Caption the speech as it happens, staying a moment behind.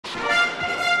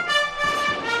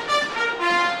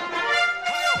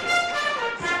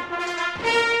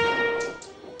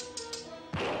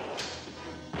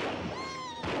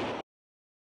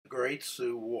Great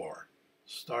Sioux War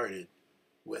started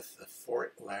with the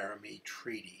Fort Laramie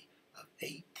Treaty of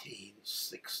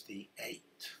 1868.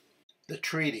 The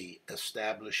treaty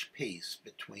established peace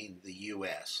between the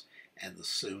U.S. and the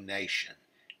Sioux Nation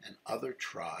and other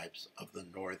tribes of the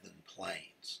northern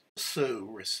plains. The Sioux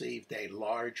received a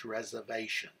large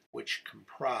reservation which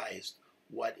comprised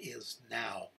what is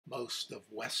now most of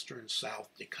western South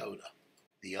Dakota.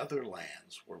 The other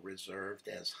lands were reserved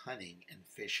as hunting and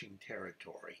fishing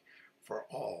territory for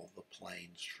all the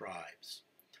Plains tribes.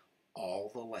 All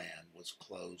the land was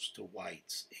closed to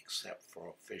whites except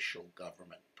for official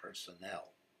government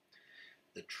personnel.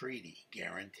 The treaty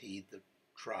guaranteed the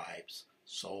tribes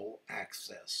sole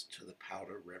access to the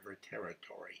Powder River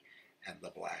Territory and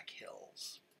the Black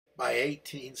Hills. By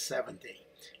 1870,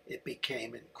 it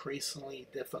became increasingly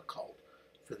difficult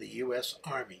for the U.S.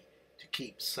 Army to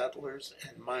keep settlers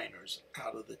and miners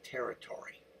out of the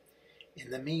territory.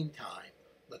 In the meantime,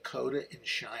 Lakota and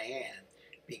Cheyenne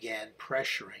began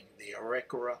pressuring the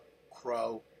Arikara,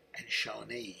 Crow, and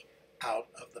Shawnee out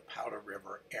of the Powder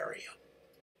River area.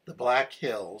 The Black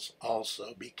Hills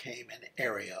also became an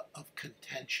area of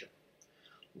contention.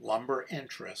 Lumber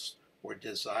interests were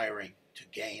desiring to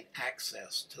gain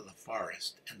access to the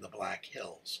forest in the Black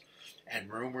Hills,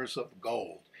 and rumors of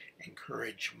gold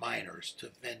encouraged miners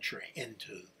to venture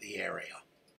into the area.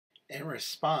 In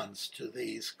response to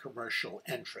these commercial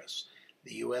interests,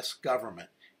 the U.S. government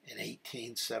in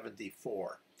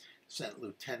 1874 sent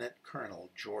Lieutenant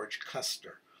Colonel George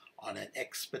Custer on an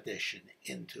expedition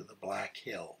into the Black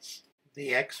Hills.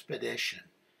 The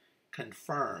expedition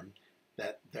confirmed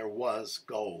that there was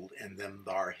gold in them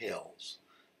thar hills.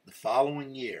 The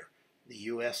following year, the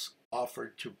U.S.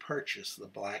 offered to purchase the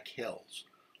Black Hills,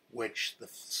 which the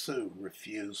Sioux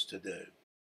refused to do.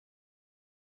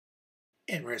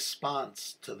 In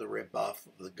response to the rebuff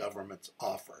of the government's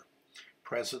offer,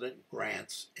 President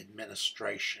Grant's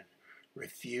administration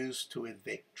refused to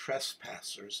evict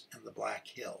trespassers in the Black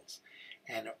Hills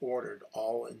and ordered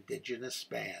all indigenous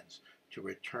bands to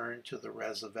return to the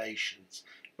reservations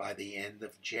by the end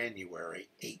of January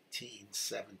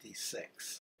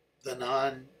 1876. The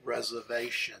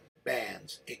non-reservation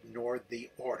bands ignored the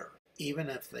order. Even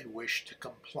if they wished to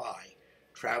comply,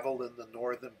 travel in the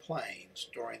northern plains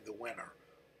during the winter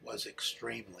was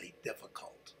extremely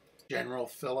difficult. General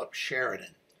Philip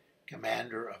Sheridan,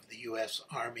 commander of the U.S.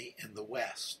 Army in the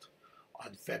West,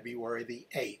 on February the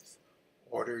 8th,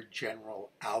 ordered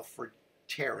General Alfred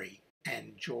Terry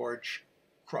and George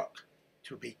Crook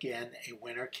to begin a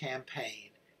winter campaign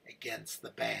against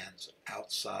the bands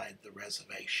outside the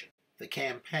reservation. The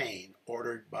campaign,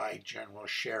 ordered by General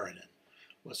Sheridan,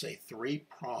 was a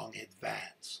three-pronged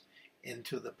advance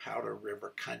into the Powder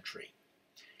River country.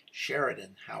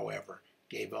 Sheridan, however,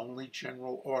 gave only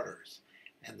general orders,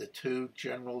 and the two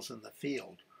generals in the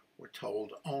field were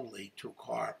told only to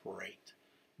cooperate.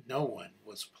 No one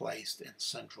was placed in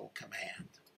central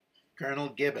command. Colonel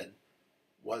Gibbon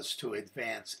was to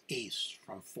advance east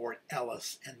from Fort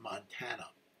Ellis in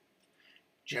Montana.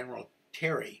 General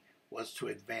Terry was to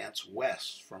advance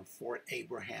west from Fort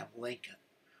Abraham Lincoln.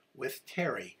 With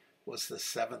Terry was the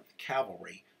 7th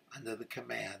Cavalry under the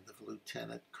command of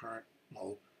Lieutenant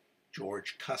Colonel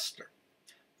George Custer.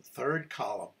 The 3rd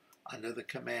column, under the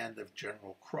command of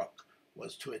General Crook,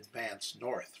 was to advance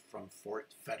north from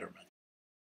Fort Fetterman.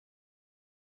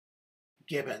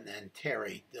 Gibbon and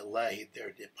Terry delayed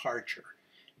their departure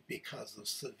because of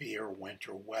severe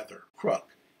winter weather.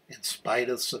 Crook, in spite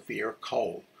of severe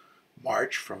cold,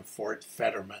 marched from Fort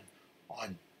Fetterman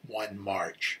on 1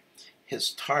 March.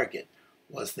 His target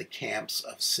was the camps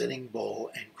of Sitting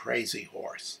Bull and Crazy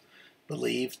Horse,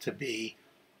 believed to be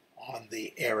on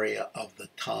the area of the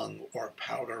Tongue or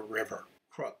Powder River.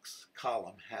 Crook's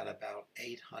column had about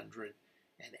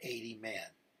 880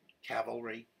 men,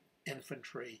 cavalry,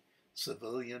 infantry,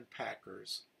 civilian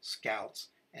packers, scouts,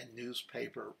 and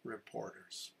newspaper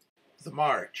reporters. The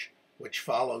march, which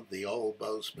followed the old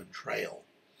Bozeman Trail,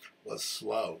 was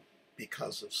slow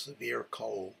because of severe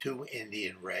cold, 2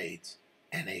 Indian raids,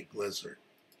 and a blizzard.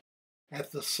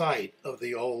 At the site of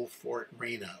the old Fort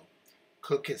Reno,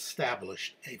 Cook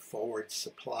established a forward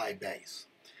supply base,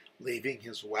 leaving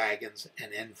his wagons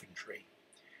and infantry.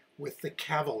 With the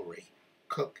cavalry,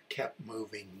 Cook kept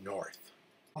moving north.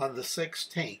 On the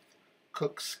 16th,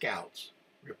 Cook's scouts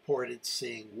reported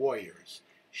seeing warriors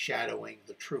shadowing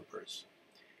the troopers.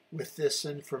 With this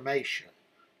information,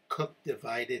 Cook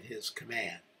divided his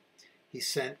command. He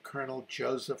sent Colonel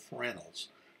Joseph Reynolds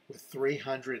with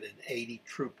 380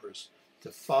 troopers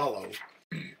to follow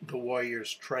the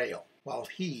warriors' trail, while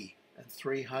he and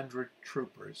 300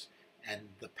 troopers and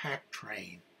the pack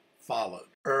train followed.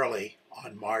 Early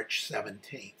on March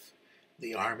 17th,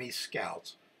 the Army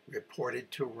scouts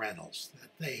reported to Reynolds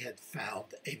that they had found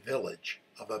a village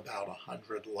of about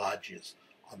 100 lodges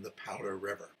on the Powder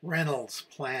River. Reynolds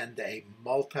planned a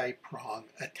multi-pronged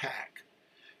attack.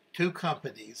 2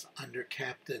 companies under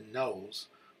Captain Knowles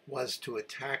was to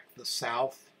attack the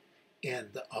south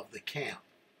end of the camp.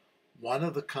 One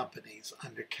of the companies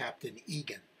under Captain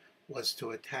Egan was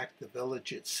to attack the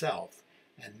village itself,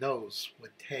 and Knowles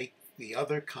would take the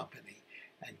other company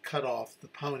and cut off the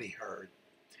pony herd.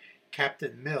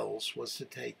 Captain Mills was to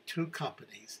take 2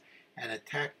 companies and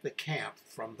attack the camp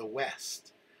from the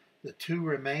west. The 2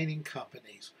 remaining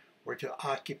companies were to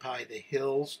occupy the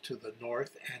hills to the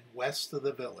north and west of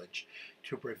the village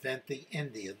to prevent the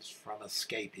Indians from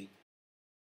escaping.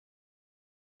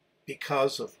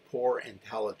 Because of poor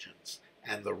intelligence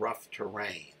and the rough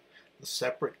terrain, the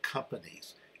separate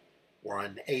companies were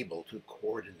unable to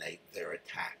coordinate their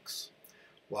attacks.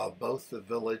 While both the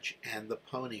village and the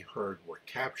pony herd were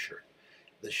captured,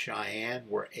 the Cheyenne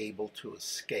were able to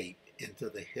escape into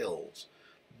the hills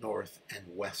north and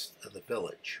west of the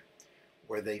village,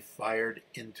 where they fired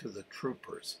into the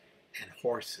troopers and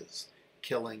horses,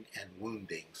 killing and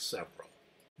wounding several.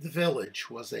 The village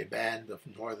was a band of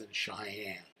Northern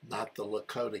Cheyenne, not the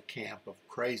Lakota camp of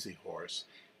Crazy Horse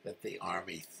that the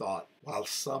Army thought. While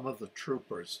some of the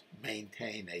troopers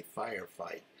maintained a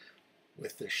firefight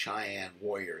with the Cheyenne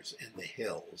warriors in the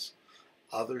hills,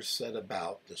 others set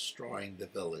about destroying the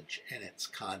village and its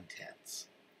contents.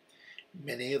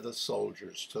 Many of the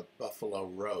soldiers took buffalo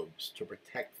robes to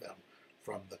protect them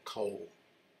from the cold.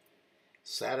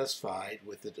 Satisfied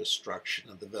with the destruction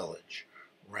of the village,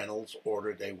 Reynolds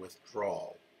ordered a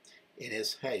withdrawal. In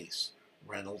his haste,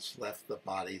 Reynolds left the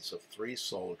bodies of 3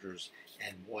 soldiers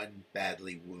and 1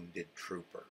 badly wounded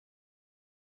trooper.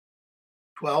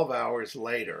 12 hours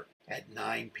later, at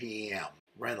 9 p.m.,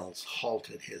 Reynolds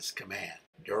halted his command.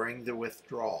 During the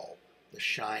withdrawal, the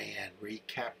Cheyenne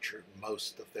recaptured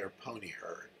most of their pony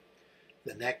herd.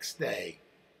 The next day,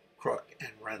 Crook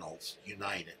and Reynolds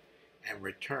united and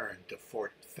returned to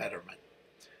Fort Fetterman.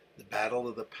 The Battle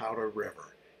of the Powder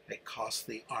River had cost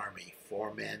the Army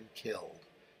 4 men killed,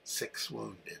 6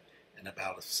 wounded, and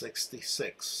about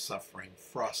 66 suffering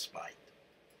frostbite.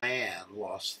 Cheyenne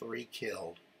lost 3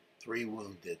 killed, 3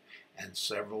 wounded, and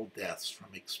several deaths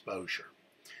from exposure.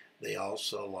 They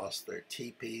also lost their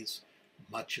teepees,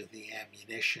 much of the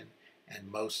ammunition,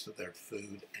 and most of their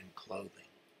food and clothing.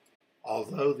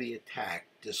 Although the attack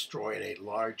destroyed a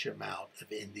large amount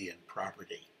of Indian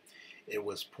property, it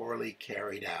was poorly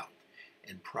carried out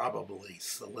and probably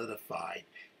solidified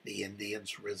the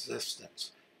Indians'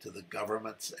 resistance to the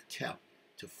government's attempt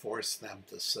to force them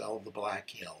to sell the Black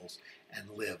Hills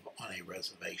and live on a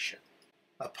reservation.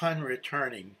 Upon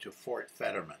returning to Fort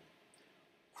Fetterman,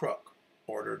 Crook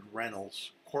ordered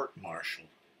Reynolds court-martialed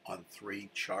on 3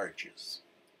 charges: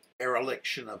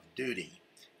 dereliction of duty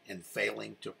in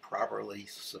failing to properly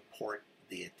support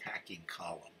the attacking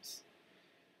columns,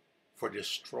 for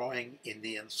destroying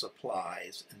Indian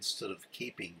supplies instead of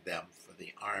keeping them for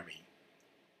the Army,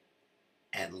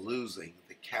 and losing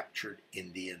the captured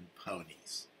Indian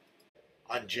ponies.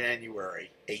 On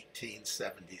January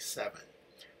 1877,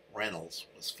 Reynolds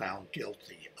was found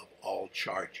guilty of all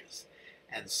charges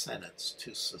and sentenced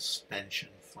to suspension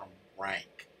from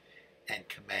rank and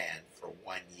command for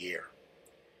 1 year.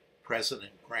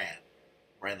 President Grant,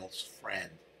 Reynolds' friend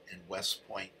and West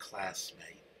Point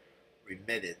classmate,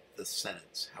 remitted the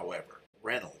sentence. However,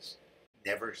 Reynolds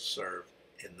never served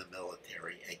in the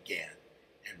military again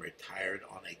and retired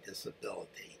on a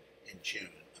disability in June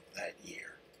of that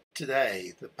year.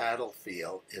 Today, the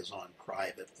battlefield is on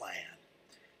private land,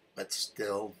 but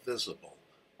still visible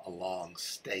along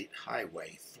State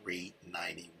Highway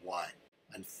 391.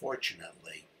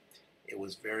 Unfortunately, it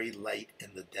was very late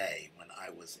in the day when I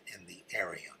was in the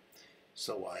area,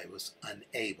 so I was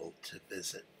unable to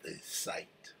visit the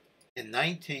site. In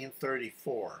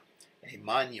 1934, a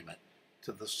monument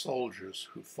to the soldiers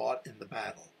who fought in the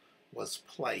battle was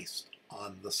placed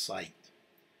on the site.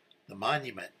 The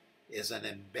monument is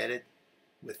embedded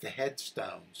with the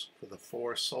headstones for the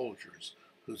 4 soldiers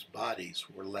whose bodies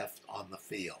were left on the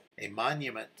field. A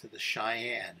monument to the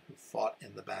Cheyenne who fought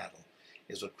in the battle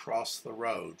is across the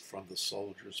road from the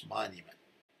soldiers' monument.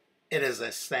 It is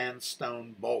a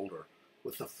sandstone boulder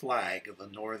with the flag of the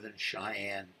Northern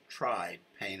Cheyenne tribe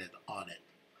painted on it.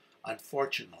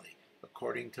 Unfortunately,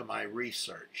 according to my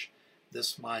research,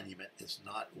 this monument is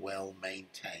not well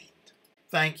maintained.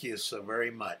 Thank you so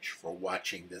very much for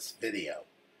watching this video.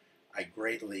 I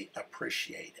greatly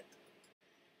appreciate it.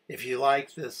 If you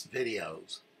like this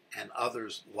videos and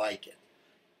others like it,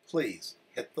 please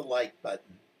hit the like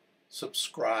button,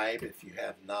 subscribe if you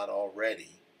have not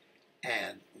already,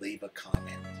 and leave a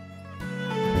comment.